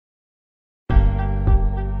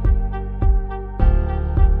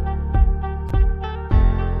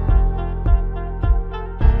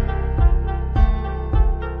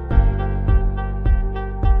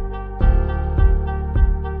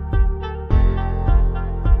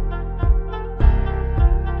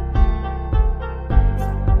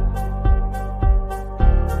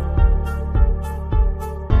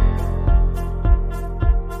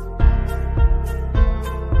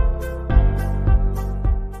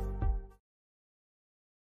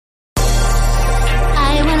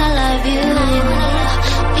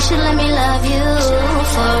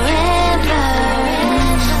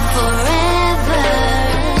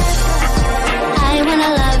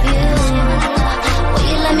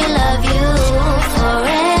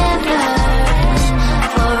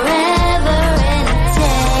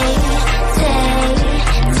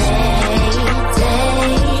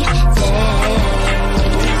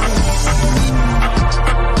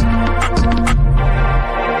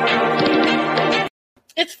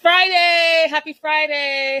Happy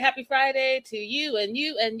Friday. Happy Friday to you and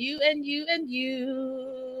you and you and you and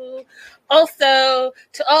you. Also,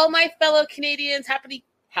 to all my fellow Canadians, happy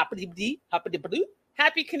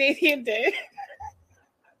Canadian Day.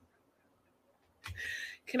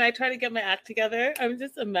 Can I try to get my act together? I'm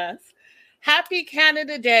just a mess. Happy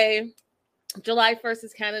Canada Day. July 1st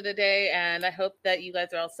is Canada Day, and I hope that you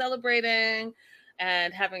guys are all celebrating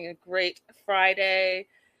and having a great Friday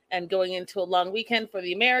and going into a long weekend for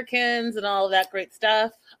the Americans and all of that great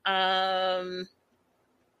stuff. I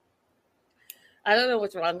don't know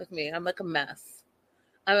what's wrong with me. I'm like a mess.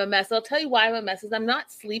 I'm a mess. I'll tell you why I'm a mess is I'm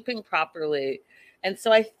not sleeping properly. And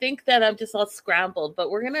so I think that I'm just all scrambled,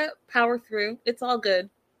 but we're going to power through. It's all good.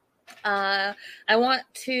 I want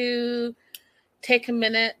to take a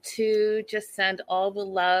minute to just send all the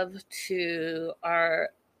love to our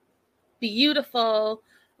beautiful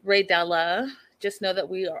Ray Della. Just know that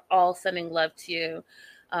we are all sending love to you.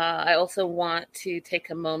 I also want to take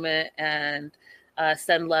a moment and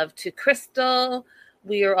send love to Crystal.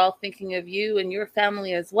 We are all thinking of you and your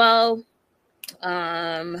family as well.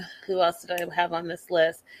 Who else did I have on this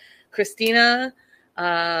list? Christina,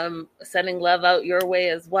 sending love out your way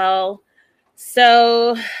as well.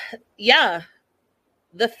 So, yeah,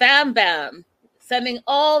 the fam bam, sending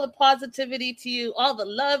all the positivity to you, all the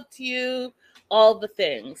love to you, all the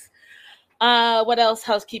things. What else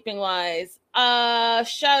housekeeping wise?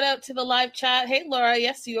 Shout out to the live chat. Hey, Laura.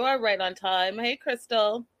 Yes, you are right on time. Hey,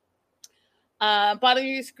 Crystal. Bottom of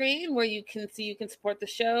your screen where you can support the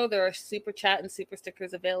show. There are super chat and super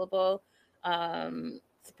stickers available.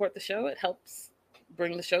 Support the show. It helps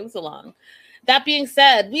bring the shows along. That being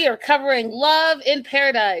said, we are covering Love in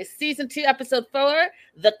Paradise, Season 2, Episode 4,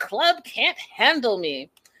 The Club Can't Handle Me.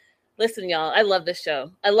 Listen, y'all, I love this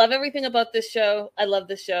show. I love everything about this show. I love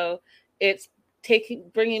this show. It's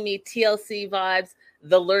bringing me TLC vibes,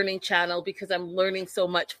 the Learning Channel, because I'm learning so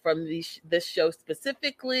much from this show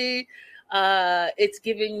specifically. It's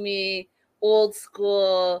giving me old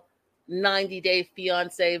school 90 Day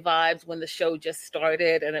Fiance vibes when the show just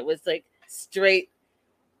started, and it was like straight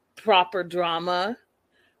proper drama.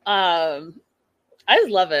 I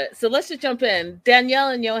just love it. So let's just jump in. Danielle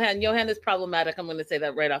and Johan. Johan is problematic. I'm going to say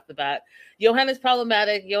that right off the bat. Johan is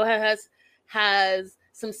problematic. Johan has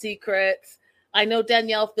some secrets. I know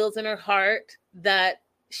Danielle feels in her heart that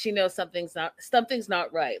she knows something's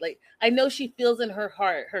not right. Like, I know she feels in her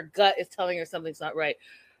heart, her gut is telling her something's not right.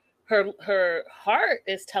 Her heart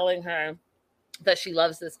is telling her that she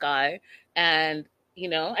loves this guy. And,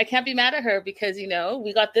 I can't be mad at her because,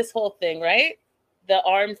 we got this whole thing, right? The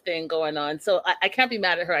arm thing going on. So I can't be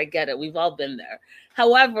mad at her. I get it. We've all been there.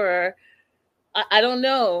 However, I don't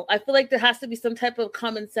know. I feel like there has to be some type of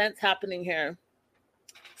common sense happening here.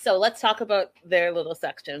 So let's talk about their little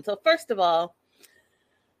section. So first of all,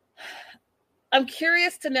 I'm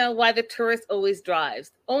curious to know why the tourist always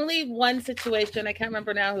drives. Only one situation. I can't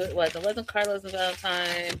remember now who it was. It wasn't Carlos and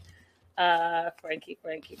Valentine. Frankie,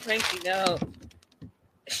 no.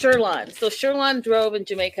 Sherlon. So Sherlon drove in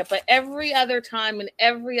Jamaica, but every other time in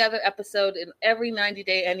every other episode, in every 90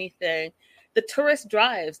 Day anything, the tourist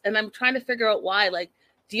drives. And I'm trying to figure out why. Like,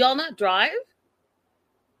 do y'all not drive?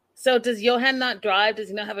 So does Johan not drive? Does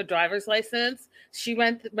he not have a driver's license? She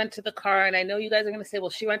went to the car, and I know you guys are going to say,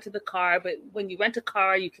 well, she went to the car, but when you rent a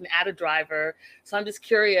car, you can add a driver. So I'm just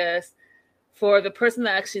curious, for the person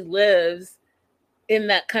that actually lives in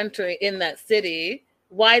that country, in that city,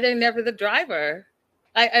 why they're never the driver.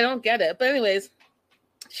 I don't get it. But anyways,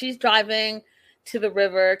 she's driving to the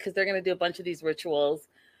river because they're going to do a bunch of these rituals.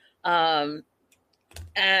 And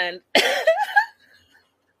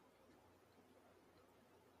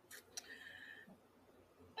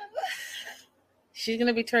she's going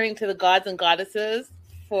to be turning to the gods and goddesses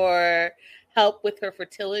for help with her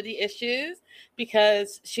fertility issues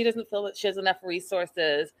because she doesn't feel that she has enough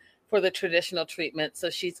resources for the traditional treatment. So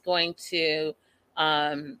she's going to,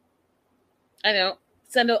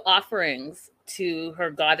 send out offerings to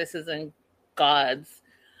her goddesses and gods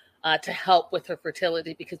to help with her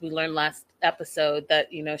fertility because we learned last episode that,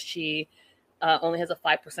 she only has a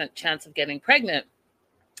 5% chance of getting pregnant.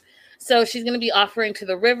 So she's going to be offering to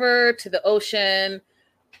the river, to the ocean,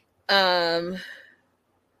 to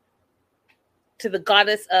the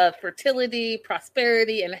goddess of fertility,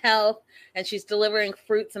 prosperity, and health. And she's delivering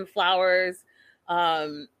fruits and flowers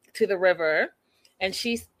to the river. And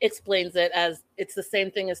she explains it as it's the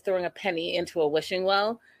same thing as throwing a penny into a wishing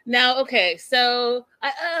well. Now, okay, so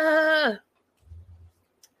I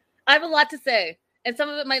have a lot to say. And some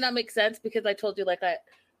of it might not make sense because I told you,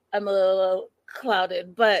 I'm a little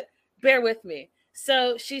clouded, but bear with me.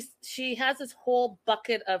 So she has this whole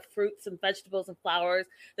bucket of fruits and vegetables and flowers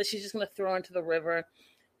that she's just going to throw into the river.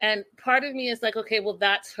 And part of me is like, okay, well,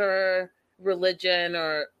 that's her religion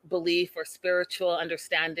or belief or spiritual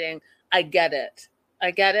understanding. I get it.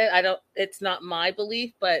 I get it. I don't, it's not my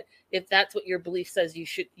belief, but if that's what your belief says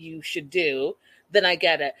you should do, then I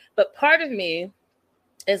get it. But part of me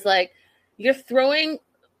is like, you're throwing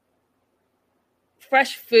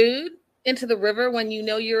fresh food into the river when you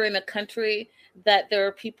know you're in a country that there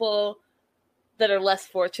are people that are less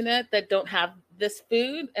fortunate that don't have this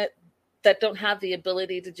food, that don't have the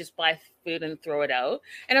ability to just buy food and throw it out.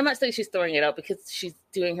 And I'm not saying she's throwing it out because she's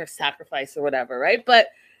doing her sacrifice or whatever, right? But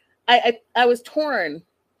I was torn.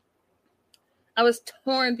 I was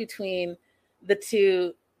torn between the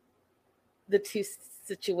two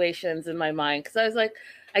situations in my mind, because I was like,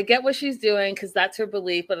 I get what she's doing because that's her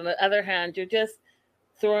belief, but on the other hand, you're just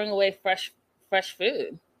throwing away fresh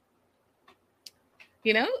food.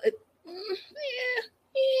 You know?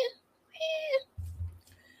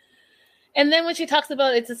 And then when she talks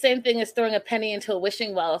about it's the same thing as throwing a penny into a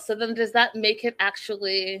wishing well. So then does that make it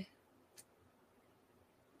actually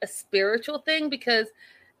a spiritual thing? Because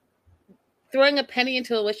throwing a penny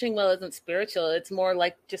into a wishing well isn't spiritual. It's more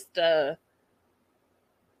like just a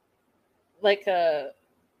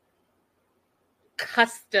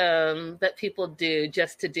custom that people do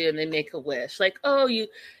just to do, and they make a wish. Like, oh,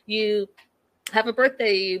 you have a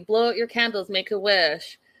birthday, you blow out your candles, make a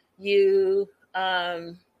wish. You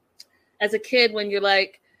as a kid, when you're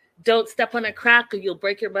like, don't step on a crack or you'll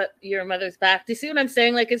break your mother's back. Do you see what I'm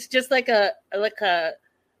saying? Like, it's just like a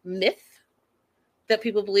myth that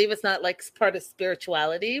people believe. It's not like part of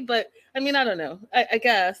spirituality, but I mean, I don't know. I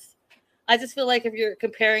guess I just feel like if you're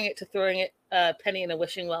comparing it to throwing a penny in a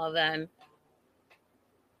wishing well, then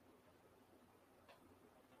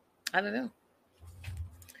I don't know.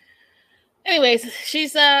 Anyways,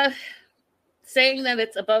 she's saying that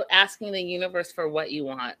it's about asking the universe for what you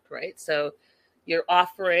want, right? So you're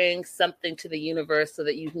offering something to the universe so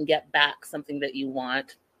that you can get back something that you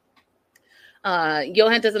want.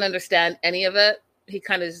 Johan doesn't understand any of it. He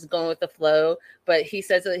kind of is going with the flow, but he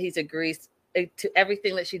says that he's agrees to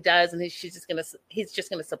everything that she does, and he's just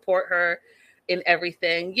gonna support her in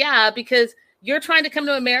everything. Yeah, because you're trying to come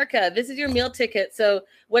to America. This is your meal ticket. So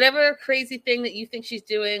whatever crazy thing that you think she's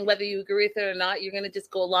doing, whether you agree with it or not, you're going to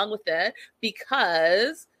just go along with it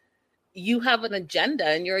because you have an agenda,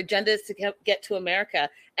 and your agenda is to get to America.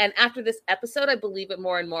 And after this episode, I believe it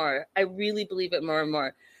more and more. I really believe it more and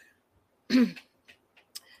more.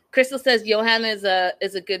 Crystal says Johan is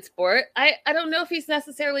a good sport. I don't know if he's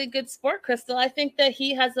necessarily a good sport, Crystal. I think that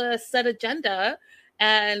he has a set agenda,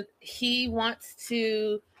 and he wants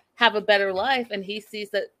to have a better life, and he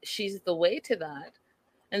sees that she's the way to that.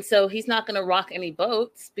 And so he's not going to rock any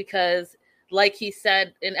boats because, like he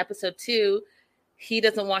said in episode 2, he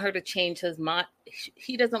doesn't want her to change his mind.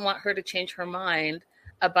 He doesn't want her to change her mind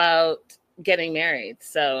about getting married.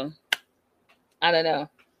 So I don't know.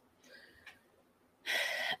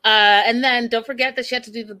 And then don't forget that she had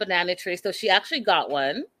to do the banana tree. So she actually got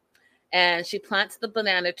one, and she plants the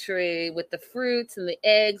banana tree with the fruits and the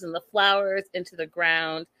eggs and the flowers into the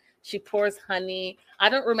ground. She pours honey. I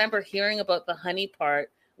don't remember hearing about the honey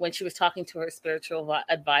part when she was talking to her spiritual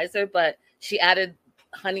advisor, but she added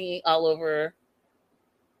honey all over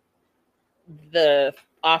the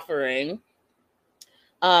offering.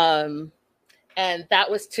 And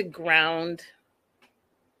that was to ground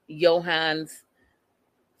Johan's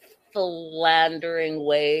philandering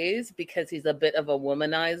ways, because he's a bit of a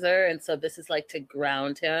womanizer. And so this is like to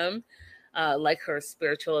ground him, like her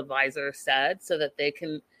spiritual advisor said, so that they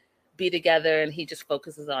can be together and he just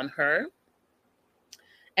focuses on her.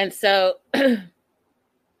 And so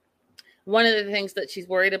one of the things that she's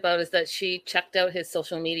worried about is that she checked out his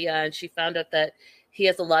social media, and she found out that he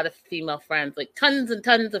has a lot of female friends, like tons and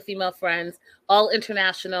tons of female friends, all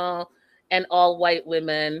international and all white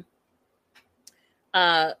women.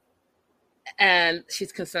 And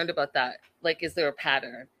she's concerned about that. Like, is there a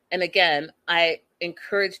pattern? And again, I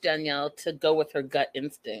encourage Danielle to go with her gut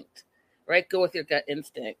instinct, right? Go with your gut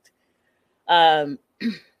instinct.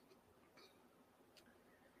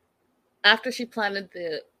 After she planted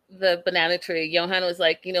the banana tree, Johan was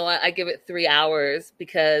like, you know what? I give it 3 hours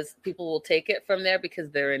because people will take it from there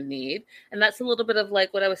because they're in need. And that's a little bit of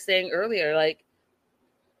like what I was saying earlier. Like,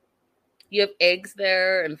 you have eggs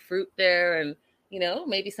there and fruit there, and you know,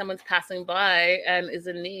 maybe someone's passing by and is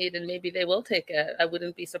in need, and maybe they will take it. I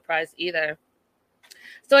wouldn't be surprised either.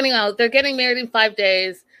 So anyhow, they're getting married in 5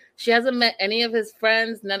 days. She hasn't met any of his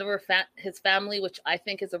friends, none of his family, which I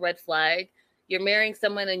think is a red flag. you're marrying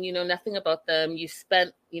someone and you know nothing about them. You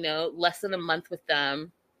spent, less than a month with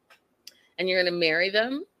them, and you're going to marry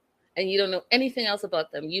them, and you don't know anything else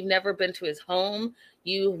about them. You've never been to his home.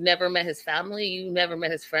 You've never met his family. You've never met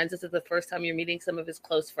his friends. This is the first time you're meeting some of his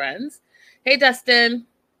close friends. Hey, Dustin.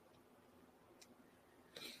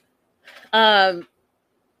 And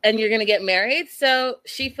you're going to get married. So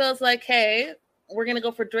she feels like, hey, we're going to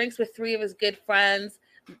go for drinks with 3 of his good friends.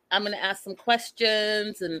 I'm going to ask some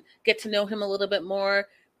questions and get to know him a little bit more.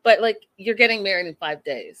 But like, you're getting married in 5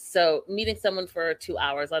 days. So meeting someone for 2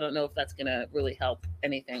 hours, I don't know if that's going to really help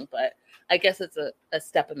anything, but I guess it's a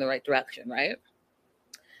step in the right direction, right?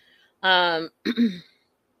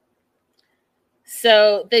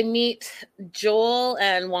 So they meet Joel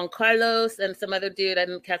and Juan Carlos and some other dude. I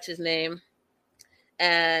didn't catch his name.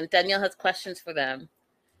 And Danielle has questions for them.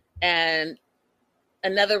 And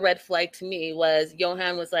another red flag to me was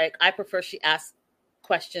Johan was like, I prefer she asks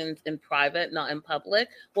questions in private, not in public.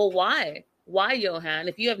 Well, why? Why, Johan?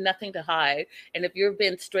 If you have nothing to hide, and if you've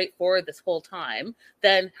been straightforward this whole time,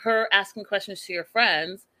 then her asking questions to your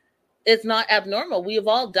friends is not abnormal. We have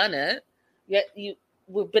all done it. Yet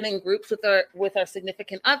we've been in groups with our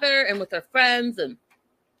significant other and with our friends, and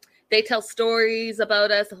they tell stories about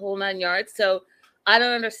us, the whole 9 yards. So I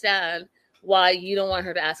don't understand why you don't want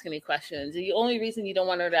her to ask any questions. The only reason you don't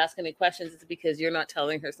want her to ask any questions is because you're not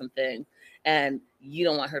telling her something and you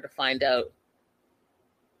don't want her to find out.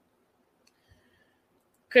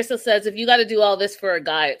 Crystal says, if you got to do all this for a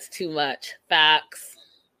guy, it's too much. Facts.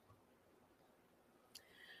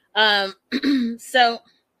 So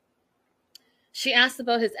she asked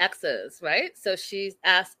about his exes, right? So she's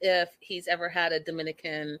asked if he's ever had a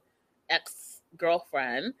Dominican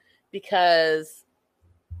ex-girlfriend, because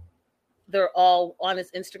they're all on his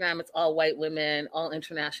Instagram. It's all white women, all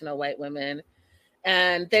international white women.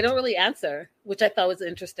 And they don't really answer, which I thought was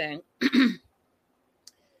interesting.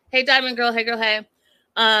 Hey, Diamond Girl. Hey, girl. Hey.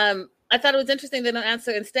 I thought it was interesting they don't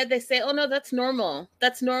answer. Instead, they say, oh, no, that's normal.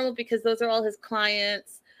 That's normal because those are all his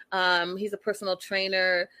clients. He's a personal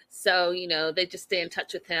trainer. So, they just stay in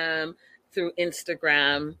touch with him through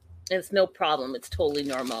Instagram. And it's no problem. It's totally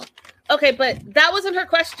normal. Okay, but that wasn't her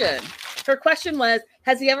question. Her question was,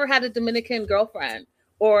 has he ever had a Dominican girlfriend?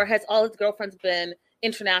 Or has all his girlfriends been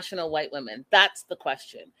international white women? That's the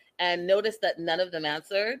question. And notice that none of them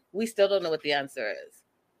answered. We still don't know what the answer is.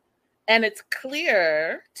 And it's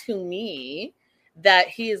clear to me that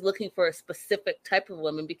he is looking for a specific type of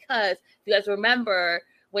woman, because if you guys remember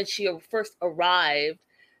when she first arrived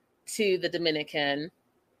to the Dominican,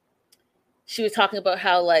 she was talking about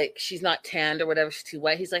how like she's not tanned or whatever, she's too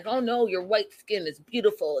white. He's like, oh no, your white skin is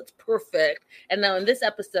beautiful, it's perfect. And now in this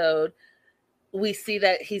episode, we see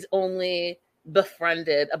that he's only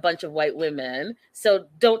befriended a bunch of white women. So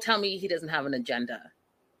don't tell me he doesn't have an agenda,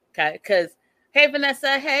 okay? Because hey,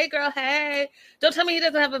 Vanessa. Hey, girl. Hey. Don't tell me he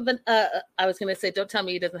doesn't have I was going to say, don't tell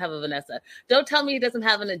me he doesn't have a Vanessa. Don't tell me he doesn't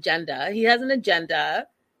have an agenda. He has an agenda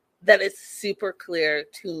that is super clear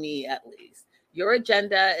to me, at least. Your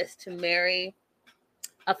agenda is to marry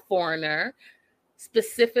a foreigner,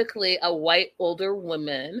 specifically a white older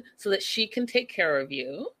woman, so that she can take care of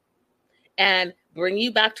you and bring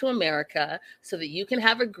you back to America so that you can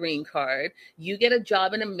have a green card, you get a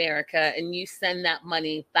job in America, and you send that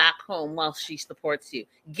money back home while she supports you.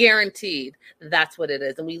 Guaranteed. That's what it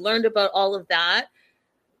is. And we learned about all of that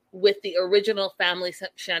with the original family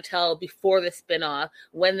Chantel before the spinoff,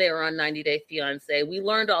 when they were on 90 Day Fiance. We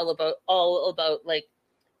learned all about like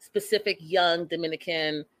specific young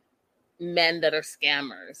Dominican men that are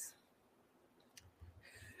scammers.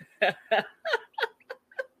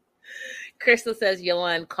 Crystal says,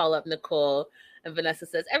 Yohan, call up Nicole. And Vanessa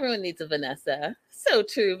says, everyone needs a Vanessa. So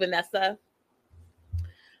true, Vanessa.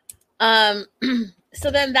 So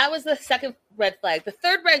then that was the second red flag. The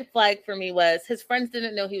third red flag for me was his friends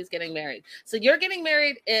didn't know he was getting married. So you're getting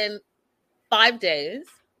married in 5 days.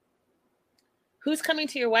 Who's coming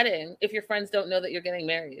to your wedding if your friends don't know that you're getting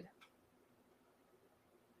married?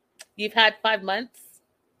 You've had 5 months,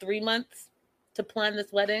 3 months to plan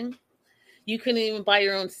this wedding. You couldn't even buy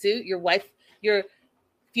your own suit. Your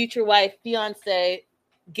future wife, fiance,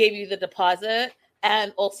 gave you the deposit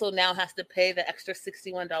and also now has to pay the extra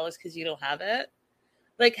 $61 because you don't have it.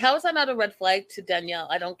 Like, how is that not a red flag to Danielle?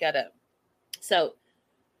 I don't get it. So,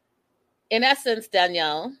 in essence,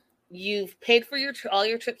 Danielle, you've paid for all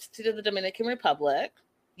your trips to the Dominican Republic.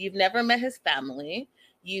 You've never met his family.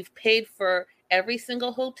 You've paid for every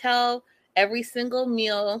single hotel, every single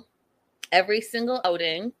meal, every single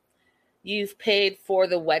outing. You've paid for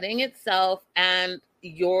the wedding itself and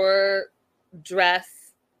your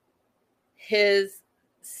dress, his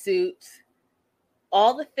suit,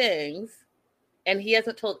 all the things. and he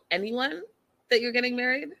hasn't told anyone that you're getting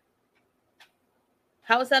married?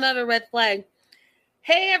 How is that not a red flag?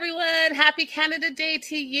 Hey everyone, happy Canada Day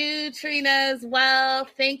to you, Trina, as well.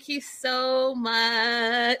 Thank you so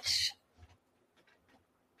much.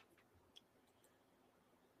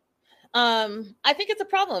 I think it's a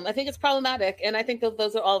problem. I think it's problematic. And I think that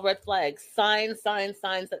those are all red flags. Signs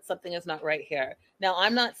that something is not right here. Now,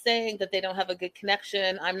 I'm not saying that they don't have a good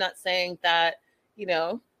connection. I'm not saying that,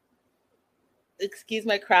 excuse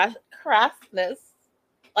my crassness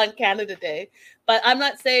on Canada Day, but I'm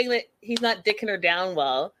not saying that he's not dicking her down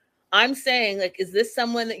well. I'm saying, like, is this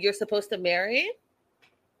someone that you're supposed to marry?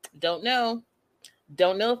 Don't know.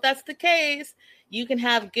 Don't know if that's the case. You can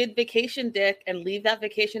have good vacation dick and leave that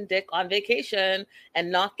vacation dick on vacation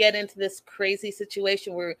and not get into this crazy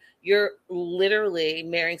situation where you're literally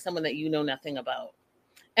marrying someone that you know nothing about.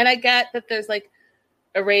 And I get that there's like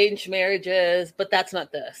arranged marriages, but that's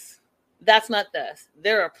not this. That's not this.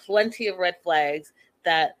 There are plenty of red flags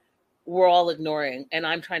that we're all ignoring, and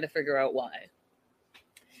I'm trying to figure out why.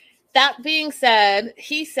 That being said,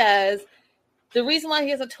 he says the reason why he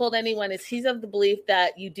hasn't told anyone is he's of the belief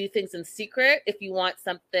that you do things in secret if you want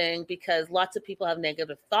something, because lots of people have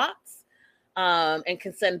negative thoughts and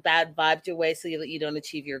can send bad vibes your way so that you don't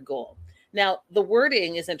achieve your goal. Now, the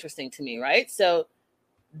wording is interesting to me, right? So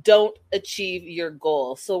don't achieve your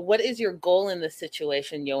goal. So what is your goal in this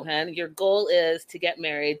situation, Johan? Your goal is to get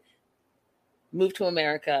married, move to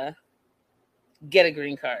America, get a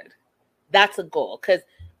green card. That's a goal. Because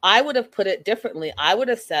I would have put it differently. I would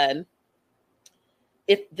have said,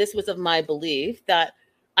 if this was of my belief, that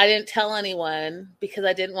I didn't tell anyone because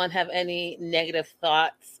I didn't want to have any negative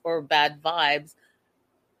thoughts or bad vibes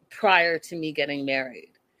prior to me getting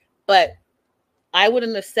married. But I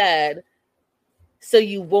wouldn't have said, so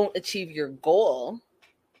you won't achieve your goal.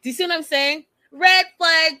 Do you see what I'm saying? Red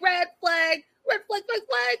flag, red flag, red flag, flag,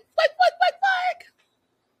 flag, flag, flag, flag, flag.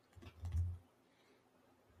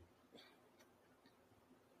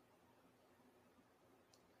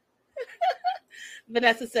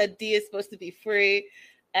 Vanessa said D is supposed to be free.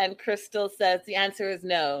 And Crystal says the answer is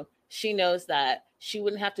no. She knows that. She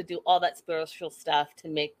wouldn't have to do all that spiritual stuff to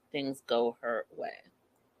make things go her way.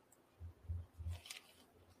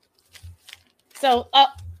 So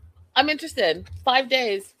I'm interested. 5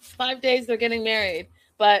 days. 5 days they're getting married.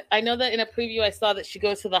 But I know that in a preview I saw that she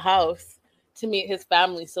goes to the house to meet his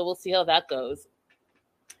family. So we'll see how that goes.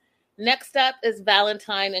 Next up is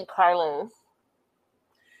Valentine and Carlos.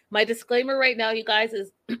 My disclaimer right now, you guys,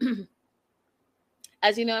 is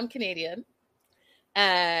as you know, I'm Canadian.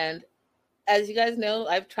 And as you guys know,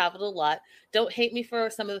 I've traveled a lot. Don't hate me for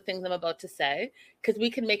some of the things I'm about to say, because we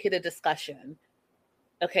can make it a discussion.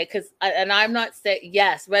 Okay, I'm not saying,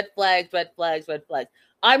 yes, red flags, red flags, red flags.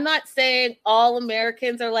 I'm not saying all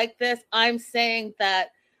Americans are like this. I'm saying that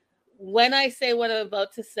when I say what I'm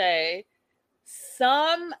about to say,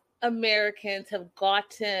 some Americans have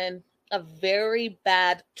gotten a very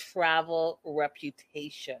bad travel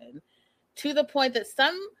reputation, to the point that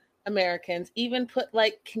some Americans even put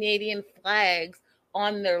like Canadian flags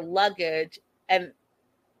on their luggage and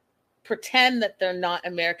pretend that they're not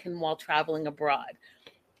American while traveling abroad.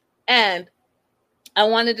 And I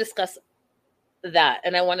want to discuss that,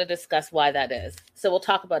 and I want to discuss why that is. So we'll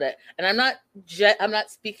talk about it. And I'm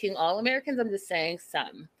not speaking all Americans. I'm just saying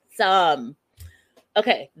some.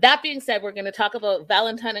 Okay. That being said, we're going to talk about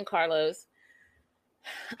Valentine and Carlos.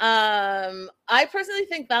 I personally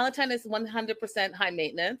think Valentine is 100% high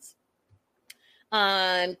maintenance.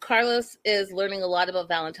 And Carlos is learning a lot about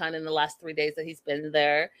Valentine in the last 3 days that he's been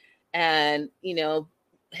there. And,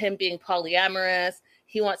 him being polyamorous,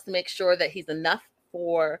 he wants to make sure that he's enough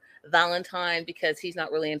for Valentine because he's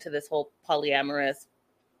not really into this whole polyamorous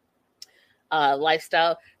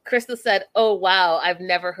lifestyle. Crystal said, oh, wow, I've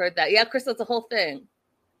never heard that. Yeah, Crystal, it's a whole thing.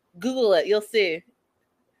 Google it. You'll see.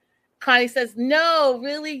 Connie says, no,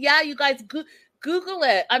 really? Yeah, you guys, Google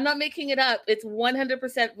it. I'm not making it up. It's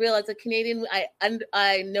 100% real. As a Canadian,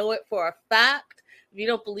 I know it for a fact. If you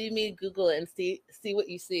don't believe me, Google it and see what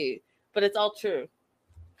you see. But it's all true.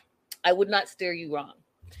 I would not steer you wrong.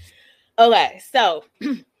 Okay, so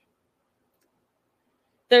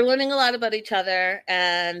they're learning a lot about each other,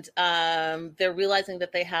 and they're realizing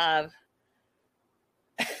that they have...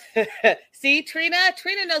 See, Trina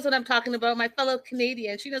knows what I'm talking about. My fellow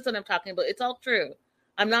Canadian, she knows what I'm talking about. It's all true.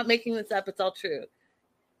 I'm not making this up. It's all true.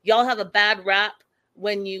 Y'all have a bad rap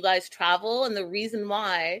when you guys travel, and the reason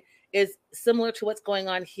why is similar to what's going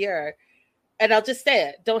on here. And I'll just say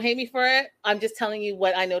it. Don't hate me for it. I'm just telling you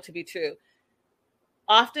what I know to be true.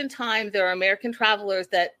 Oftentimes, there are American travelers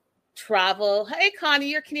that travel. Hey, Connie,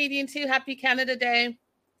 you're Canadian too. Happy Canada Day.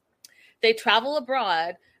 they travel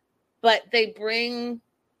abroad, but they bring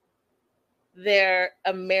their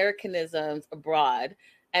Americanisms abroad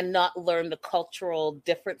and not learn the cultural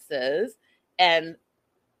differences, and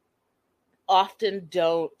often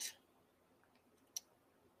don't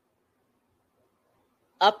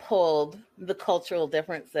uphold the cultural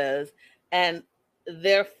differences, and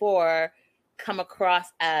therefore come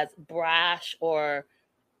across as brash or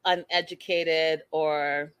uneducated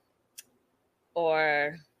or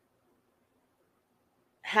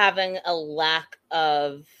having a lack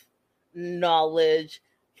of knowledge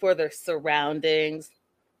for their surroundings,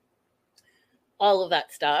 all of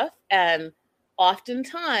that stuff. And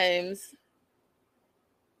oftentimes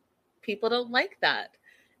people don't like that.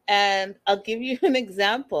 And I'll give you an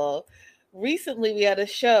example. Recently, we had a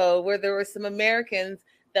show where there were some Americans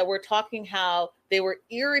that were talking how they were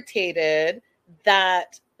irritated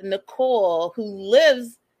that Nicole, who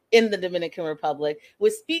lives in the Dominican Republic,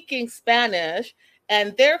 was speaking Spanish,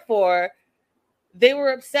 and therefore they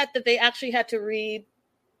were upset that they actually had to read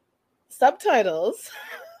subtitles.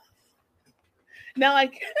 Now I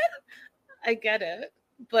get it,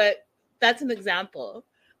 but that's an example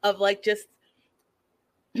of like just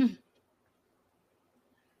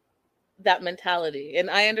that mentality. And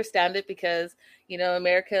I understand it because, you know,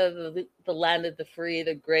 America, the land of the free,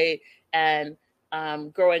 the great, and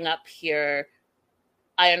growing up here,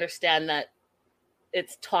 I understand that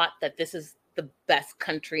it's taught that this is the best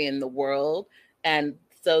country in the world. And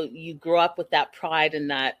so you grow up with that pride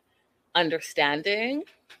and that understanding.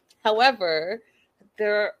 However,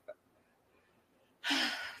 there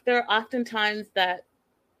are often times that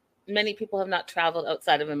many people have not traveled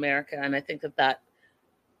outside of America, and I think that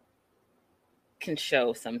can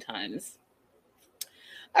show sometimes.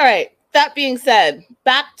 All right, that being said,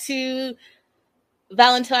 back to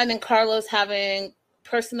Valentine and Carlos having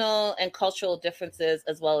personal and cultural differences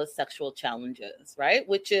as well as sexual challenges, right?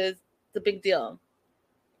 Which is the big deal.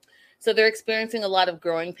 So they're experiencing a lot of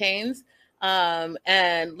growing pains. And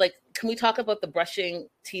like, can we talk about the brushing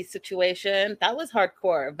teeth situation? That was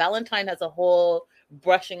hardcore. Valentine has a whole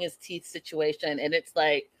brushing his teeth situation, and it's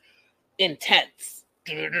like intense.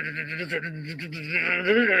 The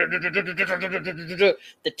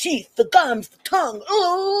teeth, the gums, the tongue,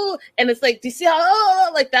 oh, and it's like, do you see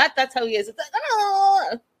how, like that? That's how he is. It's like,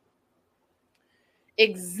 oh.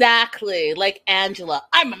 Exactly, like Angela.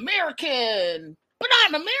 I'm American, but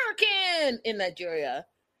I'm American in Nigeria.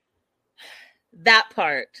 That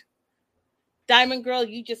part. Diamond Girl,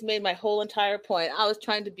 you just made my whole entire point. I was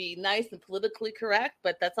trying to be nice and politically correct,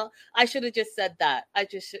 but that's all. I should have just said that. I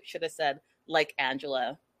just should have said, like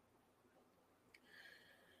Angela.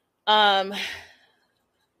 Krista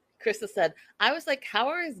said, I was like, how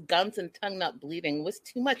are his gums and tongue not bleeding? It was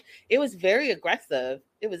too much. It was very aggressive.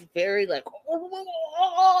 It was very like,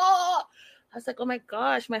 oh. I was like, oh my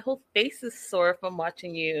gosh, my whole face is sore from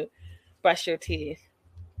watching you brush your teeth.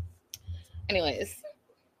 Anyways,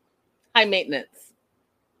 high maintenance.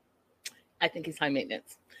 I think he's high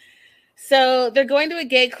maintenance. So they're going to a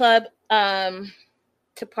gay club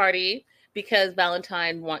to party because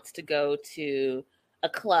Valentine wants to go to a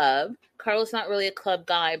club. Carlos not really a club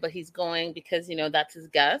guy, but he's going because, you know, that's his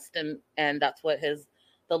guest and that's what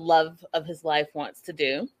the love of his life wants to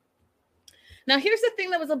do. Now, here's the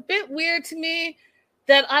thing that was a bit weird to me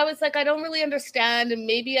that I was like, I don't really understand, and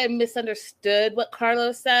maybe I misunderstood what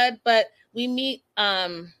Carlos said, but we meet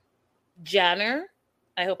Janner.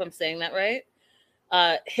 I hope I'm saying that right.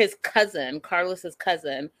 His cousin, Carlos's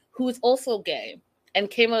cousin, who is also gay and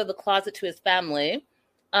came out of the closet to his family.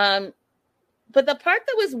 But the part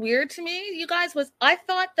that was weird to me, you guys, was I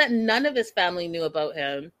thought that none of his family knew about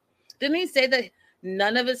him. Didn't he say that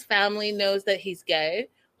none of his family knows that he's gay?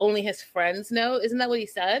 Only his friends know? Isn't that what he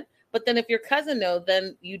said? But then if your cousin knows,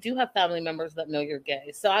 then you do have family members that know you're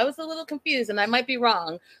gay. So I was a little confused, and I might be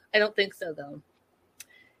wrong. I don't think so, though,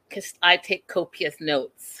 because I take copious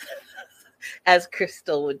notes, as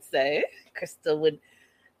Crystal would say. Crystal would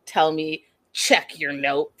tell me, check your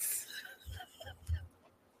notes.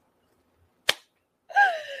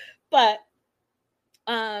 But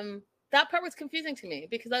that part was confusing to me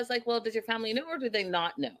because I was like, well, does your family know or do they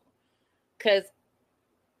not know? Because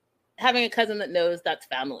having a cousin that knows, that's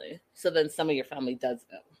family. So then some of your family does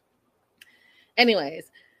know.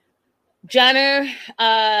 Anyways, Janner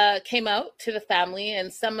came out to the family,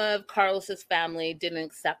 and some of Carlos's family didn't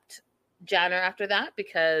accept Janner after that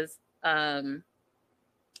because they're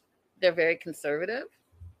very conservative.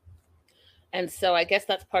 And so I guess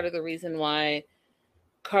that's part of the reason why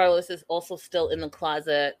Carlos is also still in the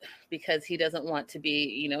closet, because he doesn't want to be,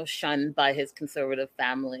 you know, shunned by his conservative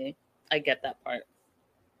family. I get that part.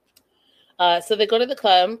 So they go to the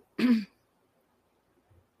club.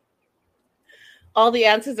 All the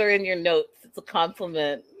answers are in your notes. It's a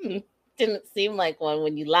compliment. Didn't seem like one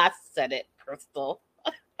when you last said it, Crystal.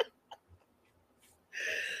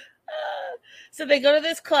 So they go to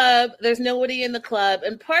this club. There's nobody in the club.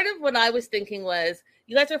 And part of what I was thinking was,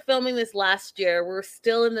 you guys are filming this last year. We're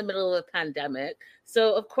still in the middle of a pandemic.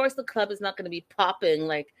 So, of course, the club is not going to be popping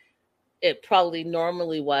like it probably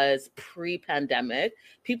normally was pre-pandemic.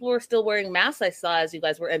 People were still wearing masks, I saw, as you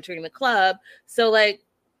guys were entering the club. So, like,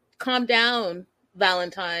 calm down,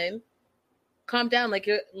 Valentine. Calm down. Like,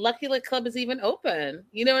 you're lucky the club is even open.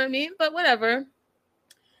 You know what I mean? But whatever.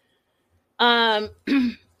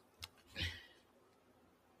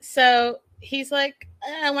 So he's like,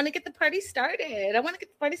 I want to get the party started. I want to get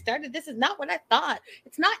the party started. This is not what I thought.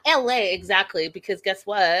 It's not LA exactly, because guess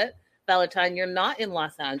what, Valentine, you're not in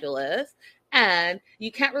Los Angeles. And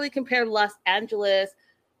you can't really compare Los Angeles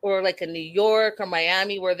or like a New York or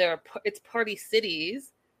Miami where it's party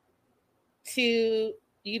cities to,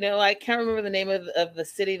 I can't remember the name of the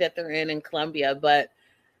city that they're in Colombia, but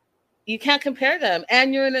you can't compare them.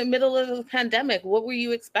 And you're in the middle of the pandemic. What were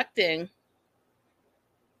you expecting?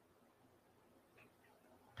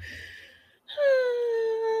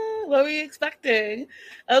 What were you expecting?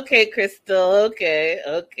 Okay, Crystal. Okay.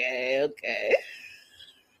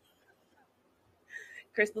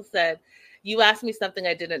 Crystal said, you asked me something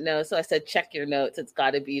I didn't know, so I said, check your notes. It's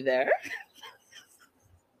got to be there.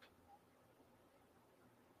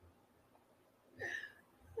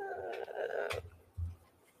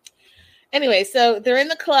 Anyway, so they're in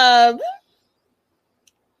the club,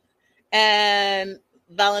 and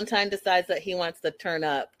Valentine decides that he wants to turn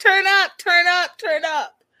up.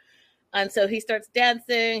 And so he starts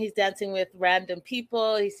dancing. He's dancing with random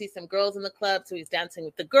people. He sees some girls in the club, so he's dancing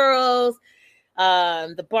with the girls.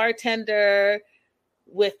 The bartender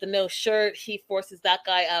with the no shirt, he forces that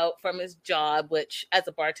guy out from his job, which as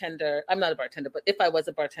a bartender, I'm not a bartender, but if I was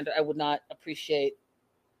a bartender, I would not appreciate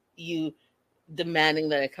you demanding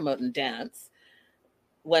that I come out and dance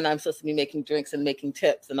when I'm supposed to be making drinks and making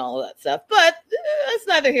tips and all of that stuff. But it's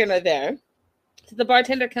neither here nor there. So the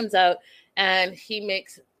bartender comes out and he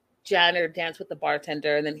makes Janner dance with the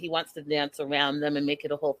bartender, and then he wants to dance around them and make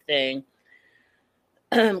it a whole thing.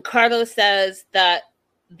 Carlos says that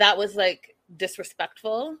was like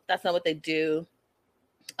disrespectful. That's not what they do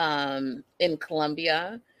in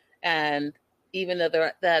Colombia. And even though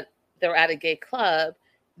they're at a gay club,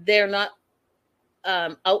 they're not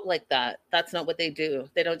out like that. That's not what they do.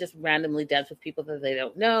 They don't just randomly dance with people that they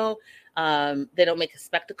don't know. They don't make a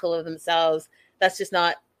spectacle of themselves. That's just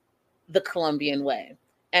not the Colombian way.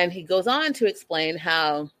 And he goes on to explain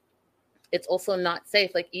how it's also not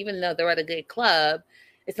safe. Like, even though they're at a gay club,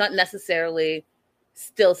 it's not necessarily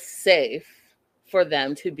still safe for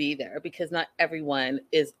them to be there because not everyone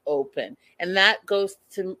is open. And that goes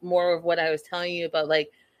to more of what I was telling you about, like,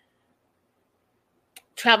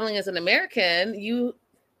 traveling as an American, you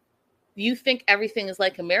think everything is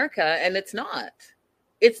like America, and it's not.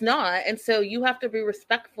 It's not. And so you have to be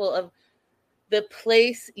respectful of the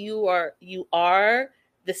place you are,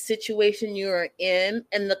 the situation you're in,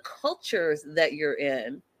 and the cultures that you're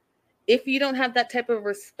in. If you don't have that type of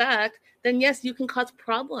respect, then yes, you can cause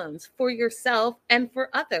problems for yourself and for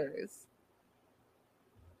others.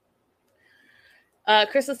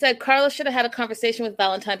 Crystal said, Carlos should have had a conversation with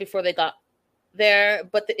Valentine before they got there,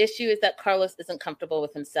 but the issue is that Carlos isn't comfortable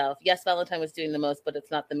with himself. Yes, Valentine was doing the most, but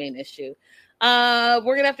it's not the main issue. We're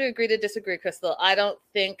going to have to agree to disagree, Crystal. I don't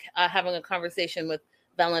think having a conversation with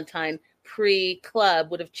Valentine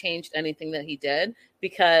pre-club would have changed anything that he did,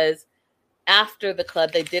 because after the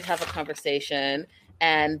club, they did have a conversation,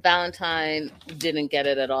 and Valentine didn't get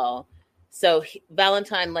it at all. So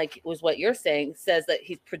Valentine, like was what you're saying, says that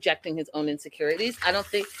he's projecting his own insecurities. I don't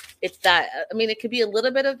think it's that. I mean, it could be a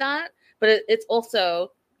little bit of that, but it's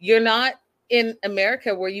also, you're not in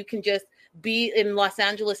America where you can just be in Los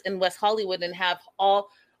Angeles and West Hollywood and have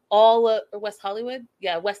all West Hollywood,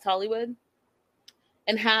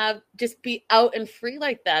 and have just be out and free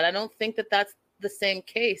like that. I don't think that that's the same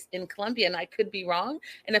case in Colombia, and I could be wrong.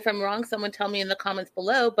 And if I'm wrong, someone tell me in the comments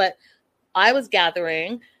below. But I was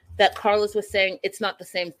gathering that Carlos was saying it's not the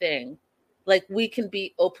same thing. Like, we can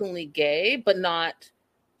be openly gay, but not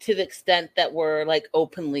to the extent that we're like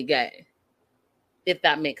openly gay, if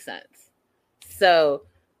that makes sense. So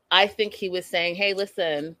I think he was saying, hey,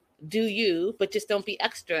 listen, do you, but just don't be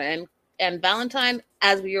extra. And Valentine,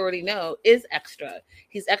 as we already know, is extra.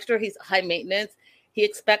 He's extra. He's high maintenance. He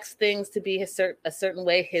expects things to be a certain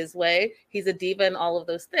way, his way. He's a diva and all of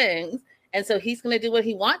those things. And so he's going to do what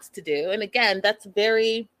he wants to do. And again, it's a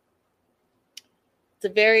very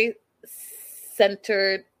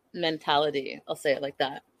centered mentality. I'll say it like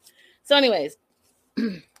that. So anyways,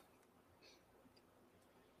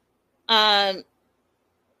 Carlos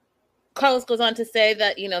goes on to say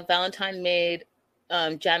that, Valentine made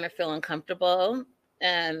Janet feel uncomfortable,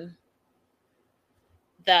 and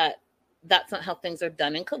that's not how things are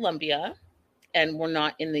done in Colombia, and we're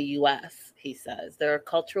not in the US, he says. There are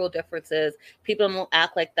cultural differences. People don't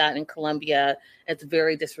act like that in Colombia. It's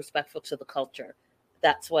very disrespectful to the culture.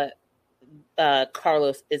 That's what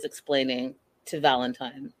Carlos is explaining to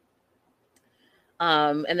Valentine.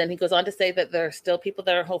 And then he goes on to say that there are still people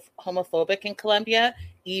that are homophobic in Colombia,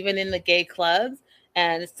 even in the gay clubs,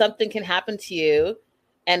 and something can happen to you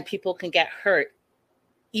and people can get hurt,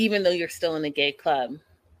 even though you're still in a gay club.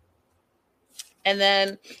 And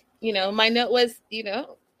then, my note was,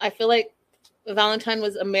 I feel like Valentine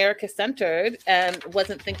was America-centered and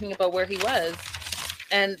wasn't thinking about where he was.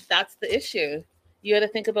 And that's the issue. You got to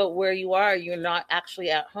think about where you are. You're not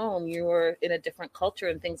actually at home. You're in a different culture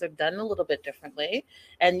and things are done a little bit differently.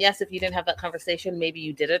 And yes, if you didn't have that conversation, maybe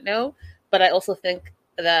you didn't know. But I also think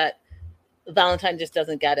that Valentine just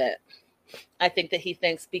doesn't get it. I think that he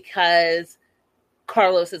thinks because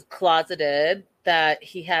Carlos is closeted, that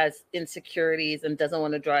he has insecurities and doesn't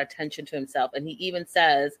want to draw attention to himself. And he even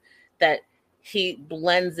says that he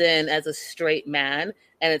blends in as a straight man.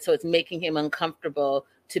 And so it's making him uncomfortable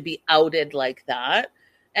to be outed like that.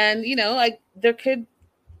 And,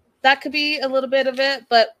 that could be a little bit of it,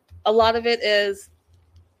 but a lot of it is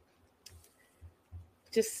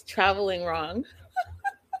just traveling wrong.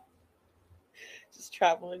 Just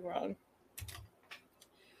traveling wrong.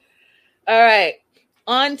 All right.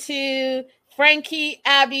 On to Frankie,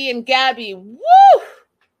 Abby, and Gabby. Woo!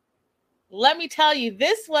 Let me tell you,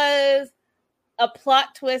 this was a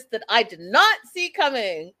plot twist that I did not see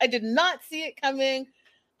coming. I did not see it coming.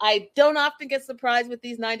 I don't often get surprised with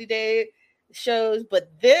these 90-day shows, but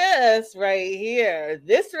this right here,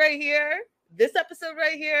 this episode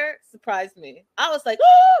right here surprised me. I was like,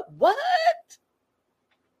 oh, what?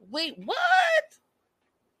 Wait, what?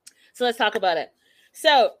 So let's talk about it.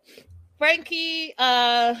 So Frankie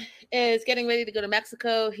is getting ready to go to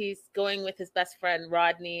Mexico. He's going with his best friend,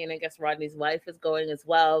 Rodney, and I guess Rodney's wife is going as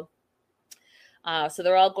well. So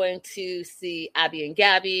they're all going to see Abby and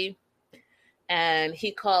Gabby. And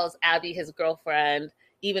he calls Abby his girlfriend,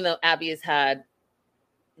 even though Abby has had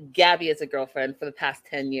Gabby as a girlfriend for the past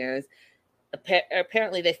 10 years.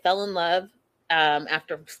 Apparently, they fell in love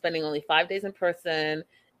after spending only 5 days in person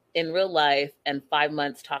in real life and 5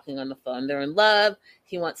 months talking on the phone. They're in love.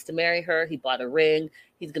 He wants to marry her. He bought a ring.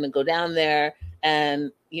 He's going to go down there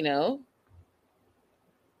and,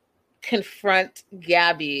 confront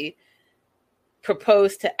Gabby,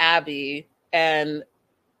 propose to Abby, and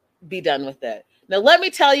be done with it. Now, let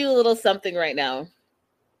me tell you a little something right now.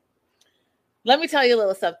 Let me tell you a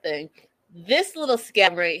little something. This little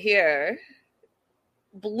scam right here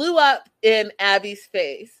blew up in Abby's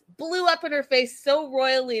face. Blew up in her face so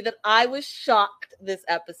royally that I was shocked this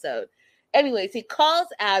episode. Anyways, he calls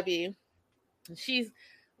Abby. And she's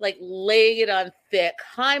like laying it on thick.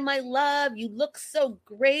 Hi, my love. You look so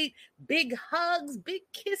great. Big hugs, big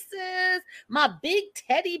kisses. My big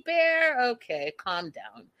teddy bear. Okay, calm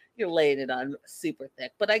down. You're laying it on super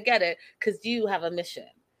thick. But I get it because you have a mission.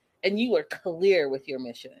 And you are clear with your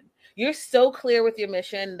mission. You're so clear with your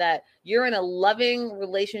mission that you're in a loving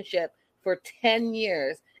relationship for 10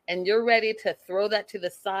 years and you're ready to throw that to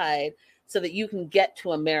the side so that you can get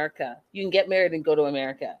to America. You can get married and go to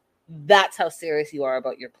America. That's how serious you are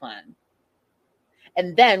about your plan.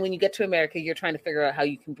 And then when you get to America, you're trying to figure out how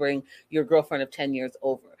you can bring your girlfriend of 10 years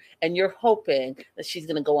over. And you're hoping that she's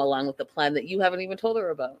going to go along with the plan that you haven't even told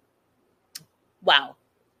her about. Wow.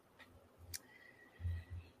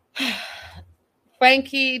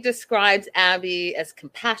 Frankie describes Abby as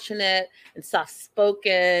compassionate and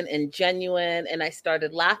soft-spoken and genuine. And I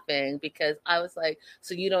started laughing because I was like,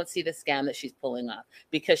 so you don't see the scam that she's pulling off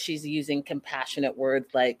because she's using compassionate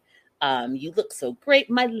words like, you look so great,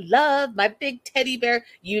 my love, my big teddy bear.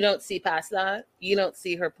 You don't see past that. You don't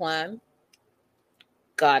see her plan.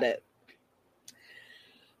 Got it.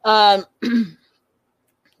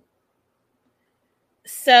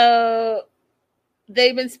 So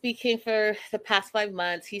they've been speaking for the past 5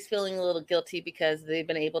 months. He's feeling a little guilty because they've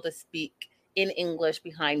been able to speak in English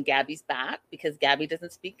behind Gabby's back because Gabby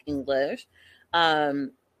doesn't speak English.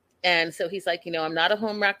 And so he's like, I'm not a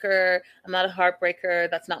homewrecker. I'm not a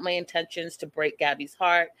heartbreaker. That's not my intentions to break Gabby's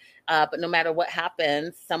heart. But no matter what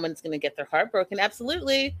happens, someone's going to get their heart broken.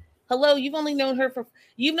 Absolutely. Hello, you've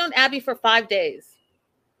known Abby for 5 days.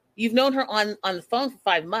 You've known her on the phone for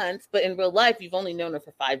 5 months, but in real life, you've only known her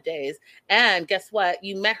for 5 days. And guess what?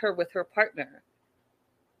 You met her with her partner.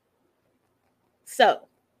 So,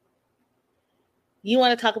 you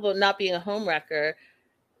want to talk about not being a homewrecker,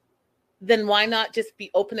 then why not just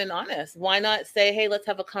be open and honest? Why not say, hey, let's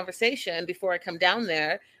have a conversation before I come down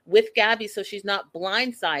there with Gabby so she's not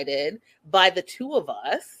blindsided by the two of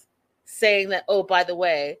us saying that, oh, by the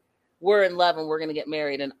way, we're in love and we're going to get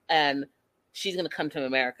married and she's going to come to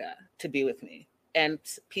America to be with me. And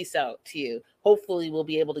peace out to you. Hopefully we'll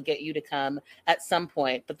be able to get you to come at some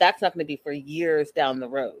point, but that's not going to be for years down the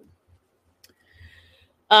road.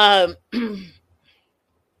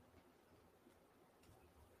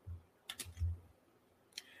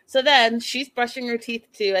 So then she's brushing her teeth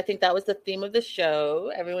too. I think that was the theme of the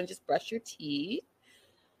show. Everyone just brush your teeth.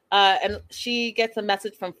 And she gets a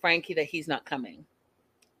message from Frankie that he's not coming.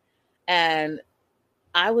 And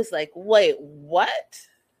I was like, wait, what?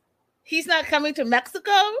 He's not coming to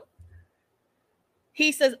Mexico?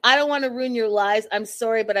 He says, I don't want to ruin your lives. I'm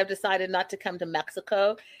sorry, but I've decided not to come to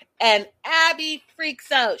Mexico. And Abby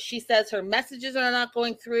freaks out. She says her messages are not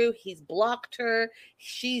going through. He's blocked her.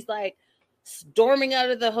 She's like storming out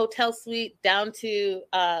of the hotel suite down to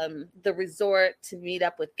the resort to meet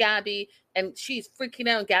up with Gabby. And she's freaking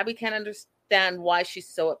out. Gabby can't understand why she's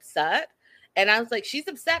so upset. And I was like, she's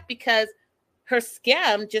upset because her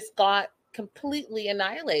scam just got completely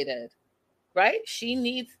annihilated, right? She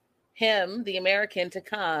needs him, the American, to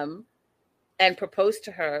come and propose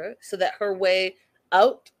to her so that her way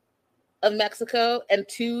out of Mexico and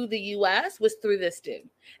to the US was through this dude.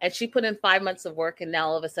 And she put in 5 months of work, and now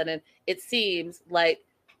all of a sudden it seems like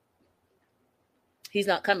he's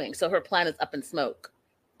not coming. So her plan is up in smoke.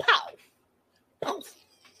 Pow! Poof!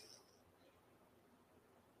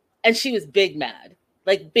 And she was big mad,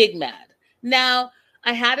 like big mad. Now,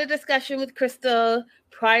 I had a discussion with Crystal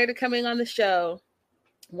prior to coming on the show.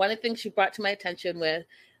 One of the things she brought to my attention with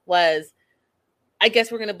was, I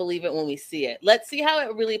guess we're going to believe it when we see it. Let's see how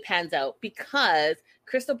it really pans out, because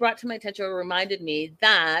Crystal brought to my attention or reminded me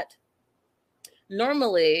that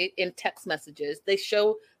normally in text messages, they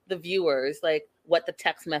show the viewers like what the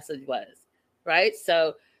text message was, right?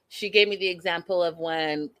 So she gave me the example of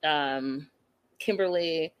when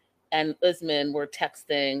Kimberly and Usman were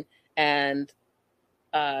texting, and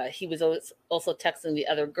he was also texting the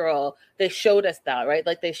other girl. They showed us that, right?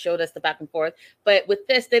 Like they showed us the back and forth. But with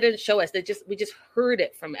this, they didn't show us. We just heard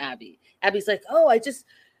it from Abby. Abby's like, oh,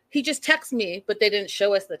 he just texted me, but they didn't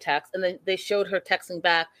show us the text. And then they showed her texting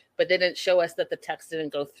back, but they didn't show us that the text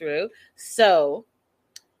didn't go through. So,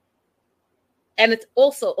 and it's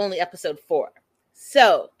also only episode 4.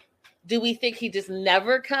 So, do we think he just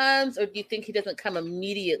never comes, or do you think he doesn't come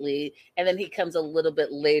immediately and then he comes a little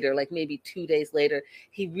bit later, like maybe 2 days later?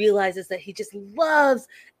 He realizes that he just loves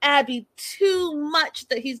Abby too much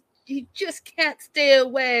that he just can't stay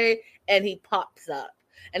away, and he pops up.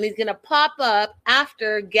 And he's going to pop up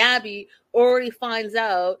after Gabby already finds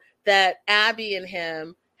out that Abby and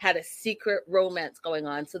him had a secret romance going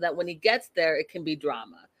on, so that when he gets there, it can be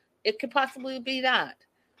drama. It could possibly be that.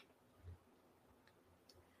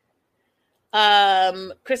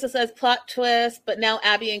 Crystal says plot twist, but now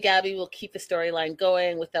Abby and Gabby will keep the storyline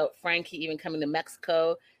going without Frankie even coming to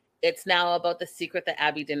Mexico. It's now about the secret that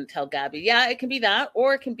Abby didn't tell Gabby. Yeah, it can be that,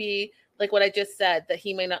 or it can be like what I just said, that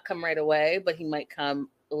he may not come right away, but he might come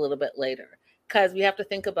a little bit later. Because we have to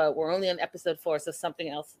think about, we're only on episode 4, so something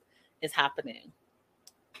else is happening.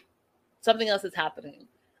 Something else is happening.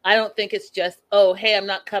 I don't think it's just, oh, hey, I'm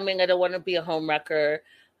not coming. I don't want to be a homewrecker.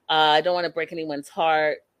 I don't want to break anyone's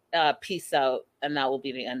heart. Peace out, and that will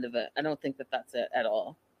be the end of it. I don't think that that's it at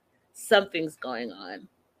all. Something's going on.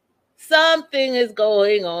 Something is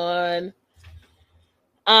going on.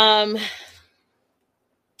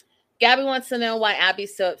 Gabby wants to know why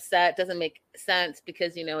Abby's so upset. Doesn't make sense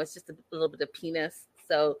because, it's just a little bit of penis.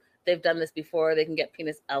 So they've done this before. They can get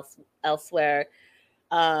penis elsewhere.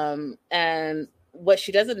 And what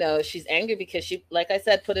she doesn't know is she's angry because she, like I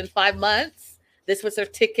said, put in 5 months. This was her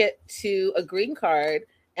ticket to a green card.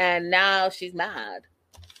 And now she's mad.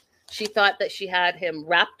 She thought that she had him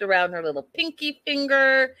wrapped around her little pinky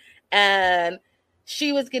finger, and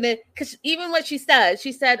she was going to, because even what she said,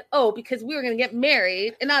 oh, because we were going to get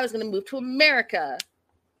married and I was going to move to America.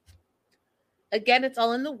 Again, it's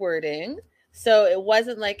all in the wording. So it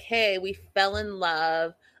wasn't like, hey, we fell in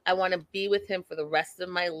love. I want to be with him for the rest of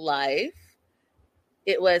my life.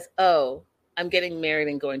 It was, oh, I'm getting married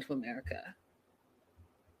and going to America.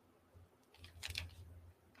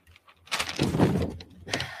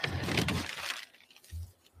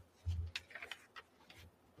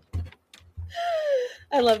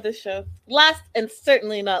 I love this show. Last and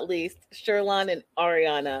certainly not least, Sherlon and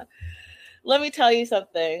Ariana. Let me tell you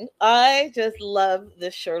something. I just love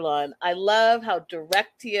this Sherlon. I love how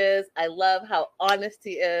direct he is. I love how honest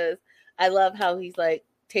he is. I love how he's like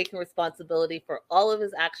taking responsibility for all of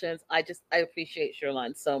his actions. I appreciate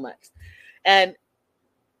Sherlon so much. And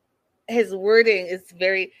his wording is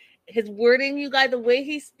very his wording, you guys, the way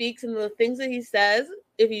he speaks and the things that he says,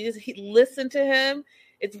 if you just listen to him,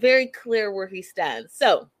 it's very clear where he stands.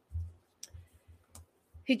 So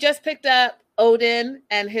he just picked up Odin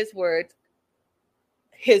and his words,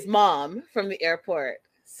 his mom from the airport.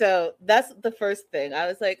 So that's the first thing. I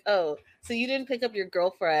was like, oh, so you didn't pick up your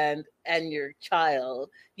girlfriend and your child.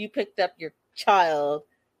 You picked up your child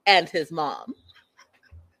and his mom.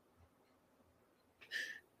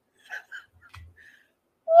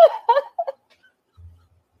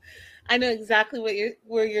 I know exactly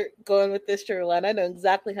where you're going with this, Sherlyn. I know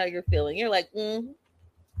exactly how you're feeling. You're like, I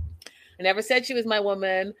never said she was my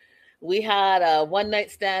woman. We had a one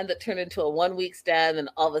night stand that turned into a 1 week stand, and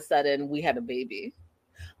all of a sudden we had a baby.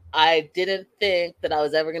 I didn't think that I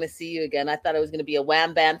was ever going to see you again. I thought it was going to be a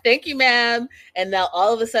wham bam. Thank you, ma'am. And now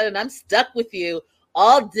all of a sudden I'm stuck with you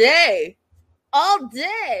all day. All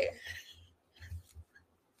day.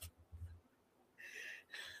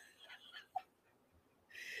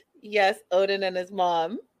 Yes, Odin and his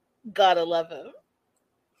mom. Gotta love him.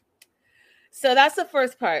 So that's the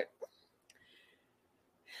first part.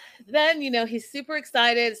 Then, he's super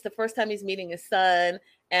excited. It's the first time he's meeting his son,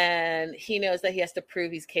 and he knows that he has to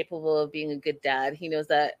prove he's capable of being a good dad. He knows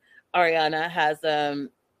that Ariana has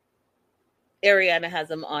him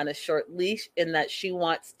on a short leash in that she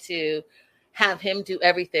wants to have him do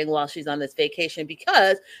everything while she's on this vacation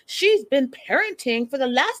because she's been parenting for the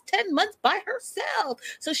last 10 months by herself.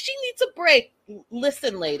 So she needs a break.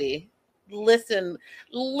 Listen, lady. Listen,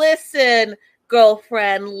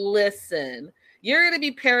 girlfriend, listen. You're going to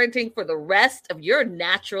be parenting for the rest of your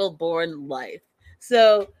natural born life.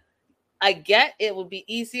 So I get it would be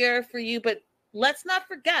easier for you, but let's not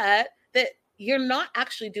forget that you're not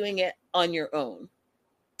actually doing it on your own.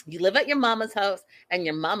 You live at your mama's house, and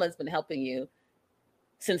your mama's been helping you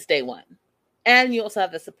since day one. And you also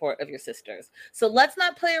have the support of your sisters. So let's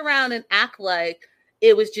not play around and act like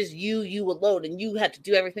it was just you alone, and you had to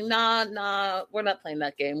do everything. Nah, we're not playing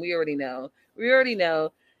that game. We already know.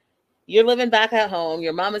 You're living back at home.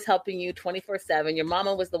 Your mama's helping you 24/7. Your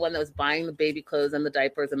mama was the one that was buying the baby clothes and the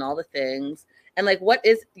diapers and all the things. And like, what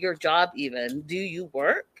is your job even? Do you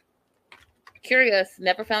work? Curious,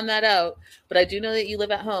 never found that out. But I do know that you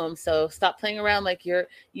live at home. So stop playing around like you're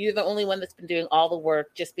the only one that's been doing all the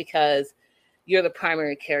work just because you're the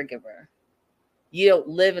primary caregiver. You don't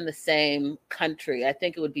live in the same country. I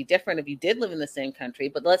think it would be different if you did live in the same country,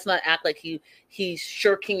 but let's not act like he's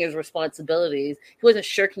shirking his responsibilities. He wasn't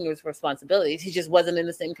shirking his responsibilities. He just wasn't in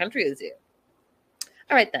the same country as you.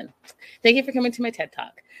 All right, then. Thank you for coming to my TED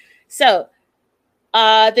Talk. So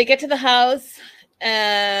they get to the house,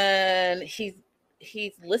 and he's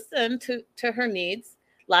listened to her needs.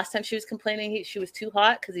 Last time she was complaining she was too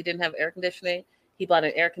hot because he didn't have air conditioning. He bought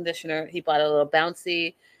an air conditioner. He bought a little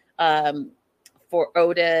bouncy for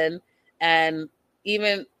Odin, and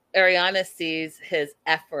even Ariana sees his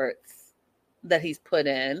efforts that he's put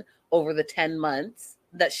in over the 10 months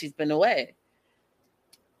that she's been away.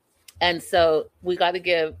 And so we got to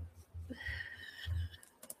give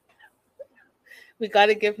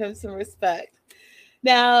him some respect.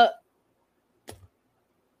 Now,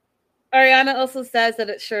 Ariana also says that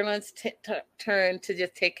it's Sherlyn's turn to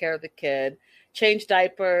just take care of the kid, change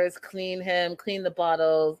diapers, clean him, clean the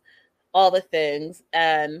bottles, all the things.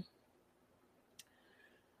 And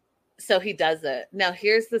so he does it. Now,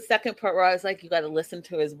 here's the second part where I was like, you got to listen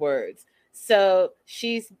to his words. So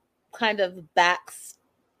she's kind of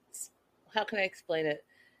how can I explain it?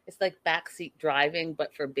 It's like backseat driving,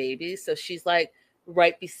 but for babies. So she's like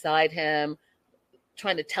right beside him,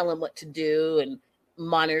 trying to tell him what to do and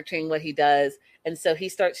monitoring what he does. And so he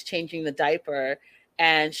starts changing the diaper,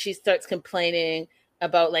 and she starts complaining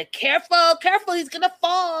about like, careful, he's going to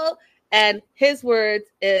fall. And his words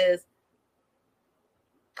is,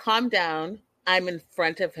 calm down. I'm in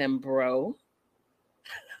front of him, bro.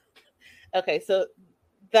 Okay, so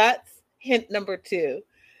that's hint number 2.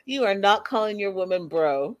 You are not calling your woman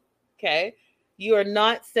bro. Okay? You are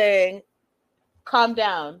not saying, calm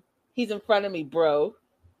down. He's in front of me, bro,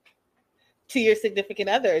 to your significant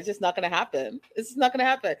other. It's just not going to happen. It's just not going to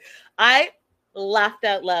happen. I laughed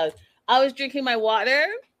out loud. I was drinking my water,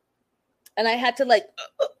 and I had to like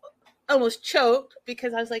almost choke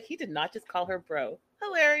because I was like, he did not just call her bro.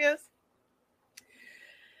 Hilarious.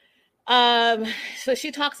 So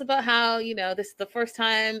she talks about how, this is the first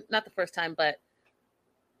time, not the first time, but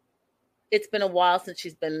it's been a while since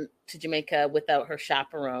she's been to Jamaica without her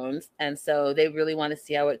chaperones. And so they really want to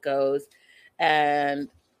see how it goes. And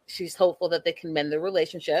she's hopeful that they can mend the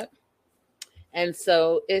relationship. And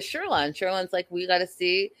so is Sherlon. Sherlon's like, we got to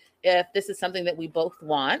see if this is something that we both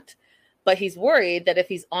want. But he's worried that if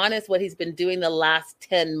he's honest what he's been doing the last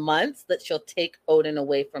 10 months, that she'll take Odin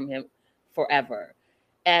away from him forever.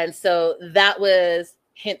 And so that was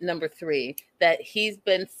hint number 3, that he's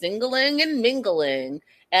been singling and mingling.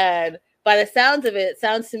 And by the sounds of it, it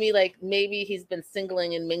sounds to me like maybe he's been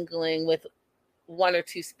singling and mingling with 1 or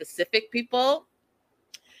 2 specific people.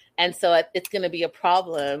 And so it's going to be a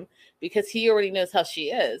problem because he already knows how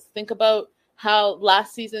she is. Think about how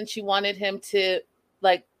last season she wanted him to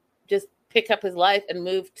like just pick up his life and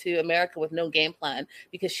move to America with no game plan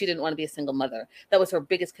because she didn't want to be a single mother. That was her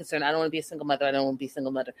biggest concern. I don't want to be a single mother. I don't want to be a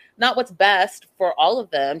single mother. Not what's best for all of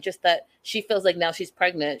them, just that she feels like now she's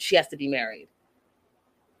pregnant, she has to be married.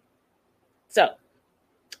 So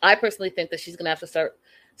I personally think that she's going to have to start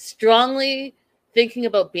strongly thinking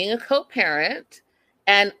about being a co-parent.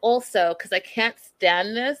 And also, because I can't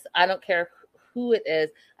stand this, I don't care who it is,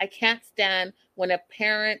 I can't stand when a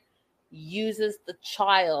parent uses the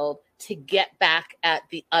child to get back at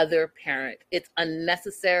the other parent. It's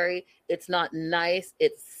unnecessary. It's not nice.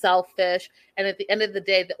 It's selfish. And at the end of the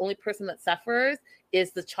day, the only person that suffers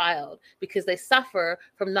is the child because they suffer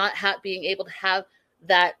from not being able to have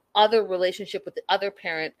that other relationship with the other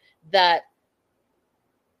parent that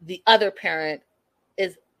the other parent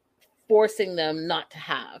is forcing them not to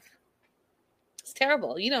have. It's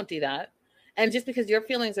terrible. You don't do that. And just because your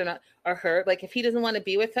feelings are hurt, like if he doesn't want to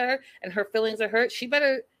be with her and her feelings are hurt, she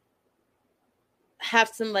better have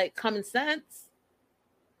some like common sense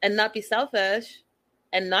and not be selfish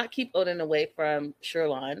and not keep Odin away from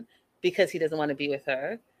Sherlon because he doesn't want to be with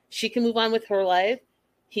her. She can move on with her life.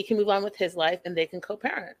 He can move on with his life and they can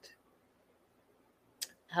co-parent.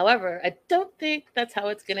 However, I don't think that's how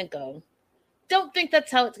it's going to go. Don't think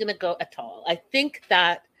that's how it's going to go at all. I think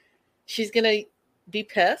that she's going to be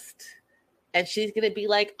pissed and she's going to be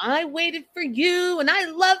like, I waited for you and I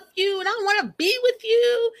love you and I want to be with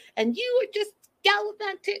you. And you were just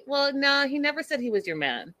gallivanting. Well, no, he never said he was your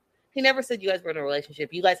man. He never said you guys were in a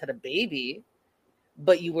relationship. You guys had a baby,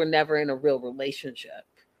 but you were never in a real relationship.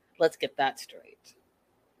 Let's get that straight.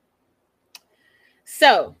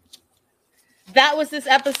 So that was this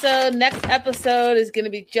episode. Next episode is going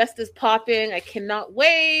to be just as popping. I cannot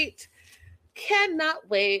wait. Cannot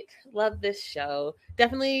wait. Love this show.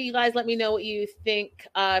 Definitely, you guys let me know what you think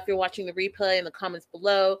if you're watching the replay in the comments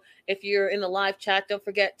below. If you're in the live chat, don't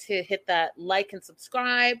forget to hit that like and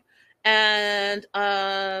subscribe. And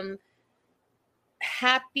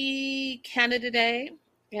happy Canada Day.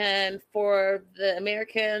 And for the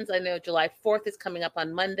Americans, I know July 4th is coming up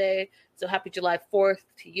on Monday. So happy July 4th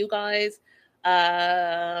to you guys.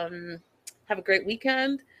 Have a great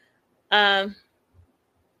weekend.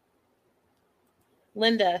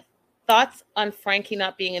 Linda, thoughts on Frankie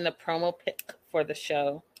not being in the promo pic for the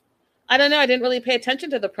show? I don't know. I didn't really pay attention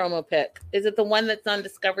to the promo pic. Is it the one that's on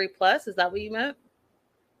Discovery Plus? Is that what you meant?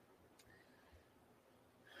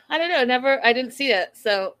 I don't know. I didn't see it.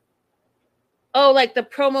 So, oh, like the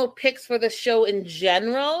promo pics for the show in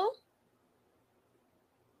general?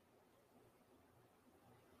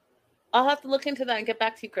 I'll have to look into that and get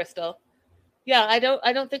back to you, Crystal. Yeah, I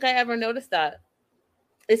don't think I ever noticed that.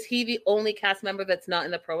 Is he the only cast member that's not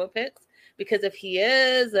in the promo pics? Because if he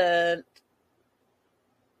isn't,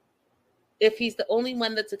 if he's the only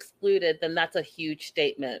one that's excluded, then that's a huge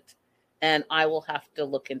statement. And I will have to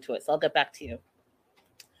look into it. So I'll get back to you.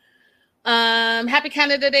 Happy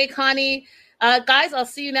Canada Day, Connie. Guys, I'll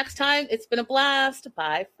see you next time. It's been a blast.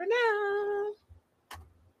 Bye for now.